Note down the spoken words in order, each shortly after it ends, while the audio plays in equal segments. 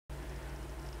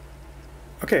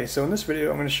Okay, so in this video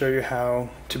I'm going to show you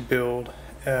how to build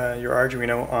your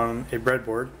Arduino on a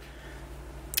breadboard,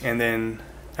 and then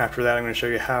after that I'm going to show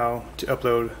you how to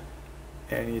upload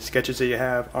any sketches that you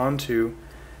have onto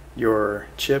your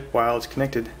chip while it's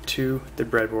connected to the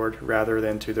breadboard rather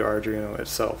than to the Arduino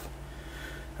itself.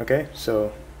 Okay,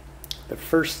 so the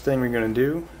first thing we're going to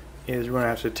do is we're going to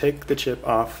have to take the chip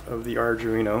off of the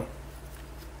Arduino,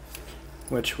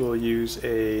 which will use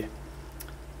a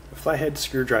flathead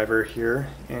screwdriver here,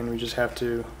 and we just have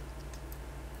to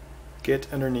get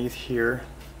underneath here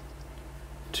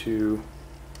to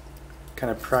kind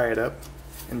of pry it up,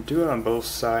 and do it on both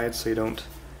sides so you don't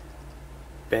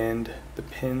bend the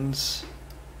pins.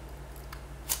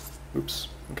 Oops,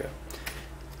 okay.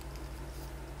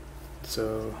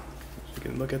 So you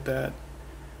can look at that.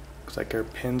 Looks like our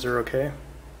pins are okay.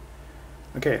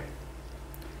 Okay.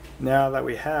 Now that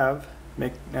we have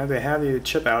the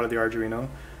chip out of the Arduino,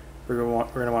 we're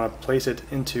going to want to place it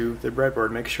into the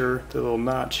breadboard. Make sure the little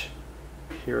notch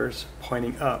here is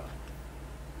pointing up.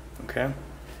 Okay.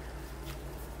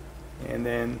 And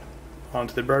then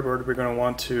onto the breadboard, we're going to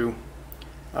want to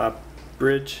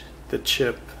bridge the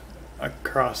chip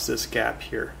across this gap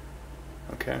here.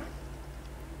 Okay.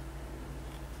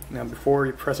 Now before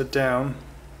you press it down,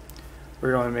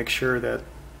 we're going to make sure that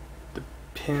the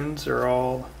pins are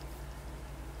all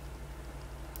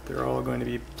going to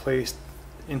be placed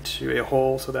into a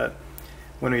hole so that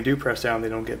when we do press down they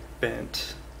don't get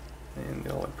bent, and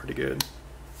they'll look pretty good.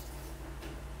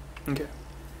 Okay,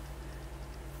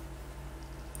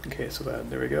 so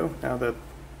there we go. Now the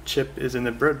chip is in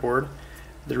the breadboard.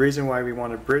 The reason why we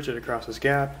want to bridge it across this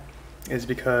gap is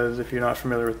because if you're not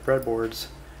familiar with breadboards,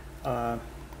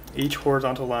 each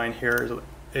horizontal line here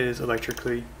is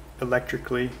electrically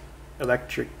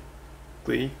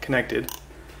connected,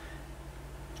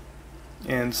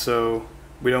 and so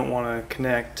we don't want to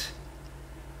connect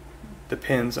the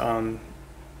pins on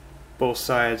both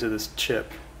sides of this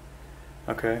chip.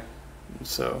 Okay,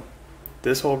 so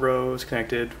this whole row is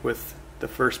connected with the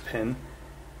first pin,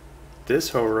 this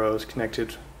whole row is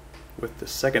connected with the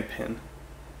second pin,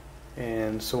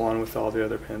 and so on with all the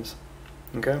other pins.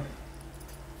 Okay,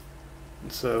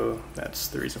 and so that's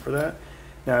the reason for that.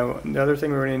 Now the other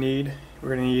thing we're going to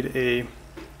need a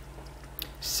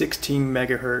 16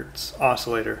 megahertz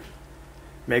oscillator.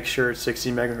 Make sure it's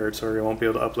 16 megahertz or you won't be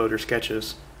able to upload your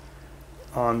sketches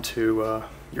onto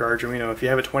your Arduino. If you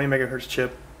have a 20 megahertz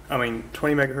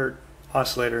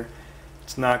oscillator,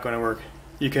 it's not going to work.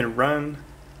 You can run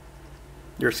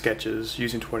your sketches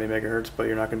using 20 megahertz, but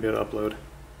you're not going to be able to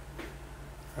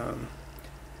upload.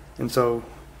 And so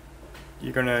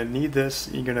you're going to need this.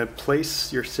 You're going to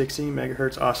place your 16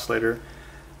 megahertz oscillator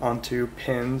onto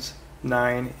pins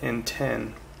 9 and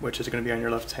 10, which is going to be on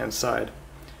your left hand side.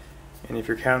 And if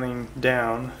you're counting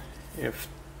down, if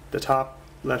the top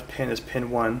left pin is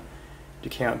pin 1, you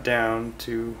count down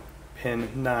to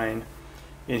pin 9.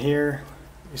 In here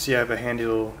you see I have a handy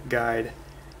little guide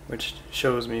which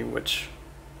shows me where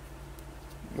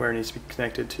it needs to be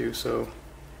connected to. So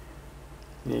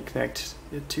you need to connect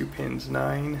it to pins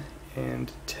 9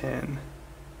 and 10.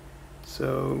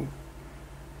 So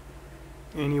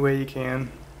any way you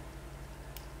can.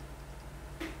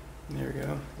 There we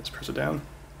go. Let's press it down.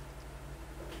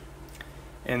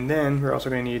 And then we're also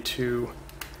going to need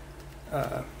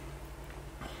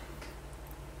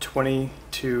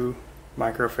 22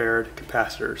 microfarad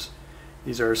capacitors.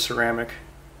 These are ceramic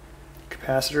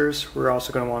capacitors. We're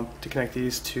also going to want to connect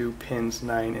these to pins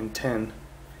 9 and 10,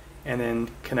 and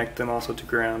then connect them also to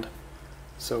ground.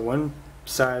 So one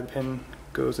side pin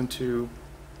goes into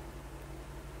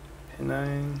pin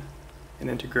 9 and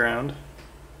into ground.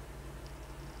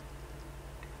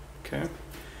 Okay.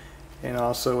 And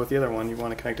also with the other one, you want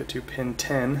to connect it to pin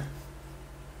 10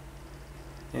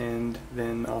 and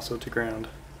then also to ground.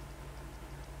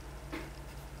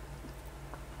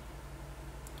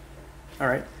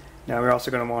 Alright, now we're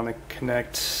also going to want to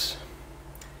connect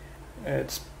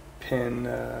its pin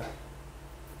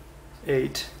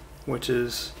 8, which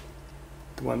is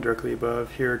the one directly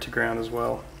above here, to ground as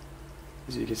well.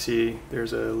 As you can see,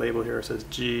 there's a label here that says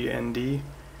G and D.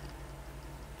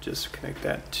 Just connect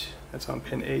that. That's on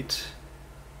pin 8.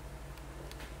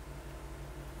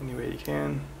 Any way you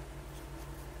can.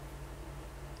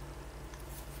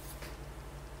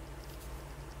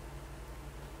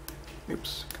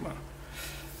 Oops, come on.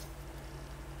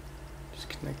 Just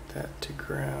connect that to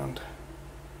ground.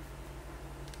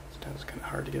 Sometimes it's kind of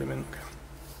hard to get them in. Okay.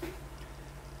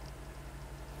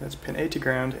 That's pin 8 to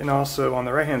ground, and also on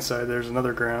the right hand side there's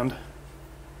another ground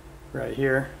right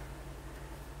here.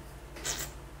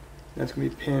 That's going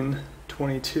to be pin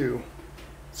 22.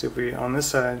 So if we, on this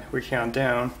side, we count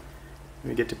down,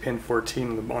 we get to pin 14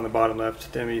 on the bottom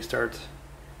left, then we start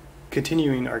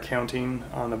continuing our counting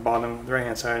on the bottom, the right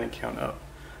hand side, and count up.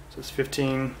 So it's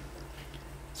 15,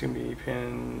 it's going to be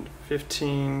pin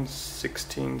 15,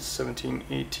 16, 17,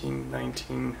 18,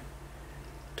 19,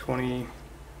 20,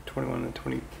 21, and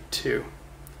 22.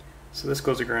 So this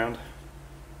goes to ground.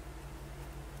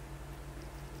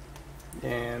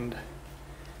 And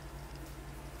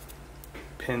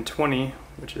pin 20,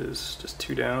 which is just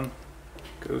 2 down,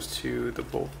 goes to the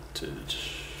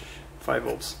voltage 5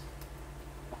 volts.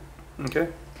 Okay,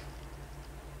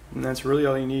 and that's really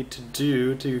all you need to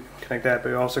do to connect that. But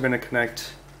you're also going to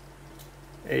connect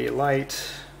a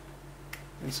light.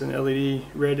 It's an LED,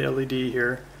 red LED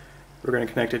here. We're going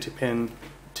to connect it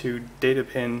to data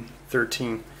pin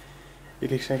 13. You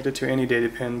can connect it to any data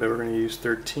pin, but we're going to use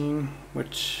 13,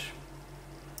 which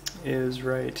is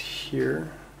right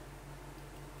here.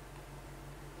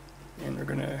 And we're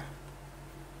going to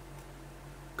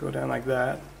go down like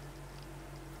that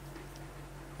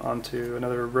onto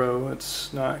another row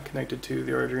that's not connected to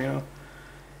the Arduino.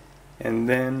 And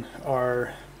then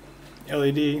our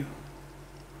LED,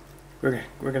 we're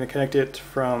going to connect it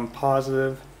from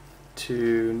positive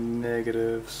to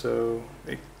negative. So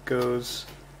it goes,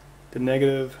 the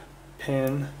negative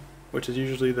pin, which is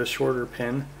usually the shorter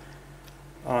pin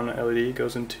on an LED,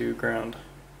 goes into ground.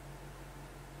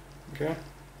 Okay.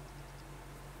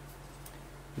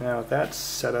 Now with that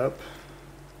set up,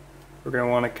 we're going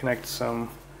to want to connect some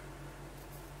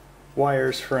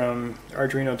wires from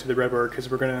Arduino to the breadboard,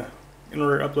 because we're going to, in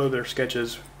order to upload their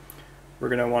sketches, we're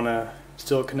going to want to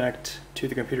still connect to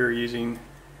the computer using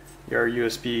our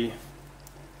USB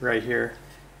right here.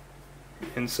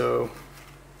 And so,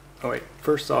 oh wait,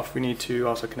 first off we need to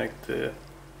also connect the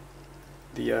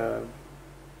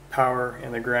power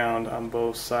and the ground on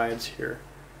both sides here.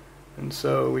 And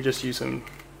so we just use some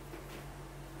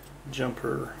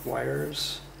jumper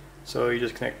wires. So you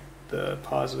just connect the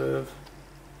positive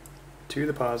to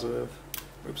the positive.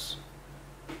 Oops.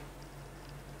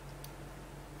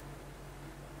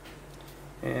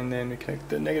 And then we connect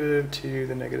the negative to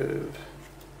the negative.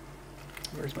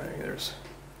 Where's my negatives?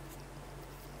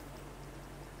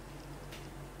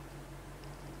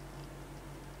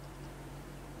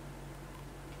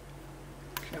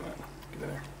 Come on, get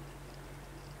there.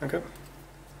 Okay.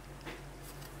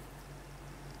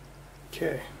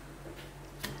 Okay.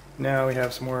 Now we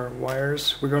have some more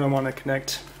wires. We're going to want to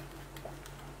connect.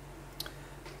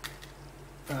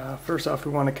 First off,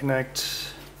 we want to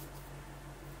connect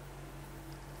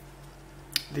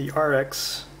the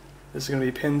RX. This is going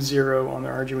to be pin 0 on the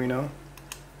Arduino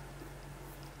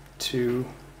to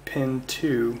pin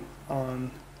 2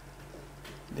 on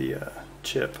the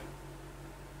chip.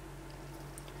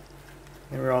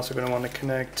 And we're also going to want to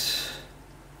connect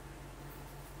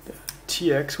the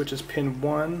TX, which is pin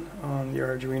 1 on the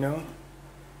Arduino,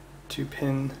 to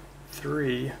pin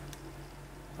 3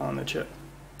 on the chip.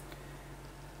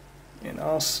 And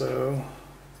also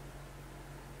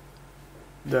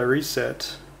the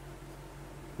reset,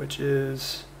 which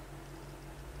is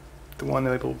the one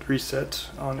labeled reset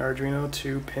on Arduino,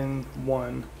 to pin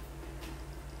 1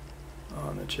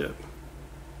 on the chip.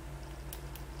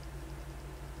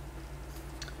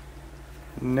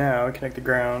 Now I connect the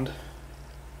ground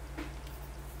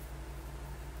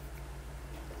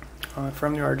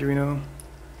from the Arduino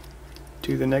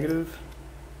to the negative,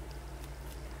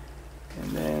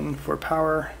 and then for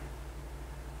power,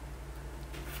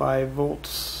 5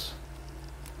 volts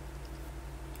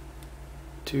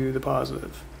to the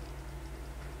positive,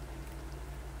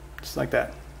 just like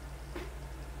that.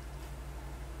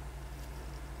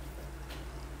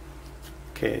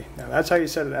 Okay, now that's how you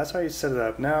set it. That's how you set it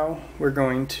up. Now we're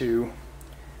going to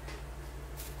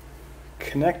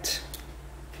connect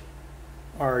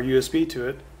our USB to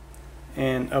it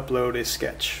and upload a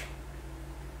sketch.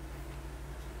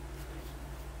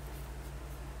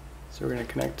 So we're going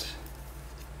to connect.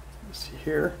 Let's see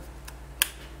here.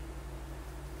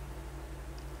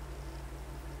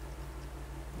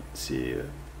 Let's see.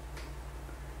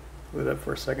 Load it up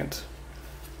for a second.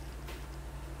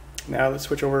 Now let's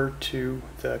switch over to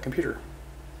the computer.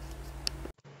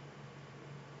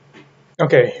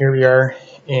 Okay, here we are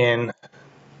in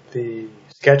the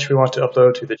sketch we want to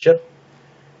upload to the chip.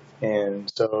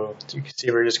 And so as you can see,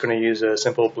 we're just going to use a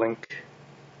simple blink,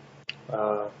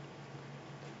 the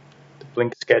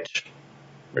blink sketch.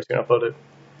 We're just going to upload it.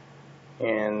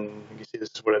 And you can see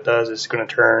this is what it does. It's going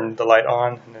to turn the light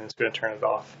on, and then it's going to turn it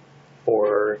off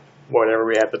for whatever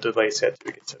we have the delay set to.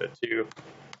 We can set it to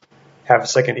half a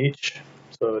second each,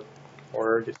 so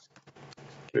or just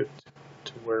give it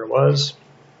to where it was,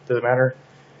 doesn't matter.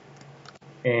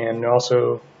 And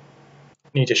also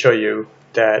need to show you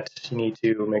that you need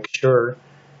to make sure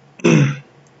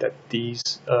that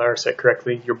these are set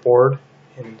correctly, your board,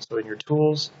 and so in your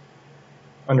tools,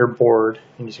 under board,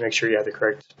 you need to make sure you have the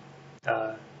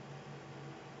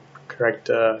correct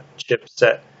chip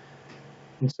set.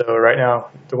 And so right now,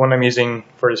 the one I'm using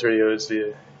for this video is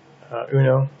the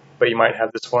Uno, but you might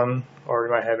have this one, or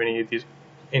you might have any of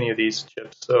these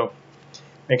chips. So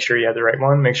make sure you have the right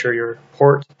one. Make sure your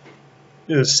port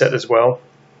is set as well.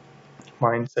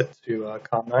 Mine's set to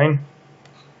COM9.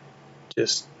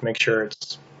 Just make sure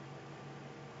it's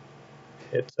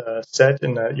set,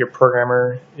 and that your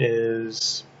programmer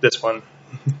is this one.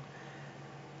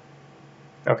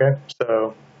 Okay,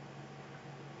 so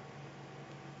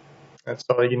that's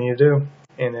all you need to do.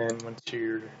 And then once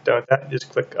you're done with that, just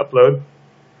click upload,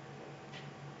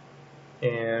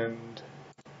 and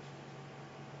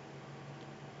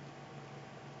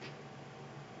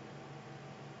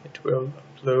it will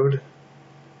upload.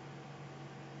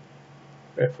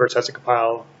 It first has to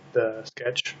compile the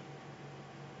sketch.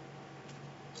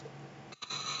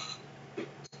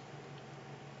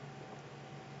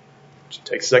 Should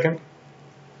take a second.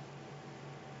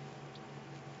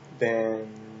 Then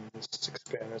let's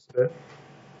expand this a bit.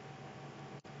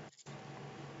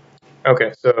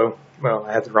 Okay, so, well,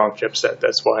 I had the wrong chipset,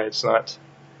 that's why it's not.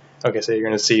 Okay, so you're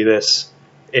going to see this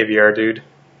AVR dude.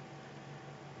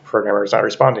 Programmer is not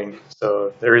responding.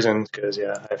 So the reason is because,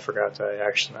 yeah, I forgot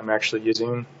I'm actually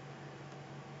using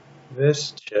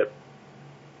this chip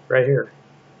right here.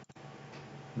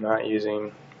 I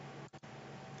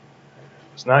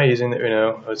was not using the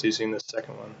Uno, I was using the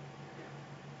second one.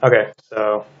 Okay,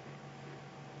 so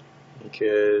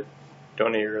you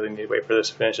don't really need to wait for this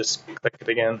to finish, just click it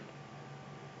again.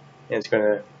 And it's going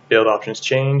to build options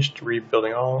changed,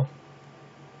 rebuilding all.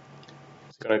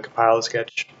 It's going to compile the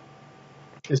sketch.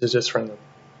 This is just from the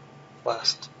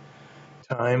last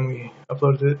time we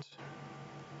uploaded it.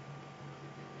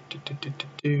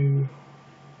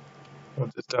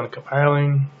 Once it's done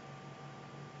compiling,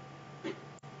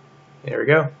 there we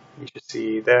go. You should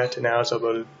see that, and now it's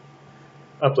uploaded,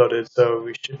 so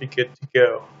we should be good to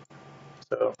go.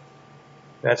 So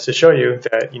that's to show you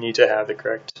that you need to have the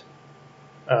correct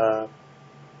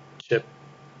chip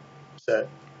set,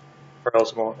 or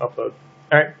else it won't upload.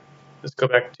 Alright, let's go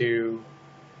back to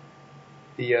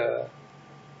the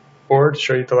board to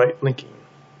show you the light blinking.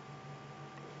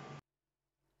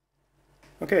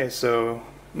 Okay, so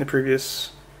in the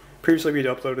previously we'd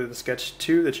uploaded the sketch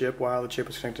to the chip while the chip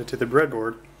was connected to the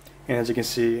breadboard, and as you can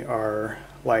see, our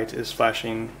light is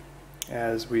flashing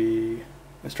as we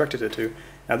instructed it to.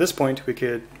 Now at this point, we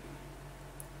could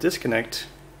disconnect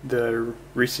the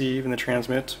receive and the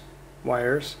transmit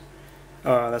wires.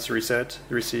 That's a reset,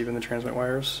 the receive and the transmit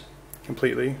wires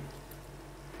completely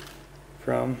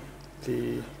from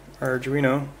the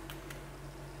Arduino,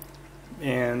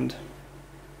 and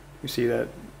you see that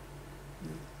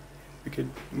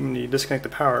when you disconnect the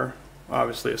power,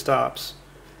 obviously it stops,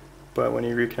 but when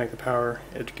you reconnect the power,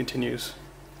 it continues.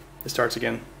 It starts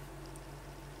again,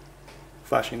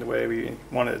 flashing the way we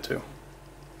wanted it to.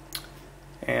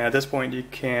 And at this point, you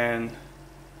can,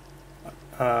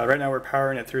 right now we're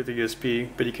powering it through the USB,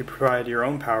 but you could provide your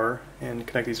own power and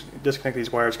disconnect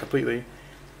these wires completely,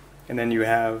 and then you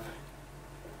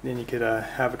could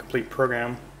have a complete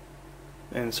program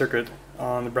and circuit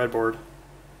on the breadboard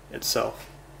itself.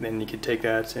 Then you could take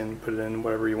that and put it in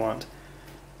whatever you want,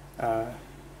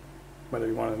 whether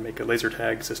you want to make a laser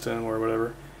tag system or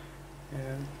whatever,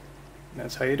 and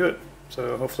that's how you do it.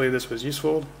 So hopefully this was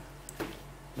useful,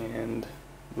 and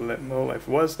if it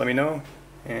was, let me know,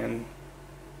 and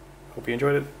hope you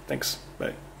enjoyed it. Thanks.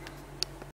 Bye.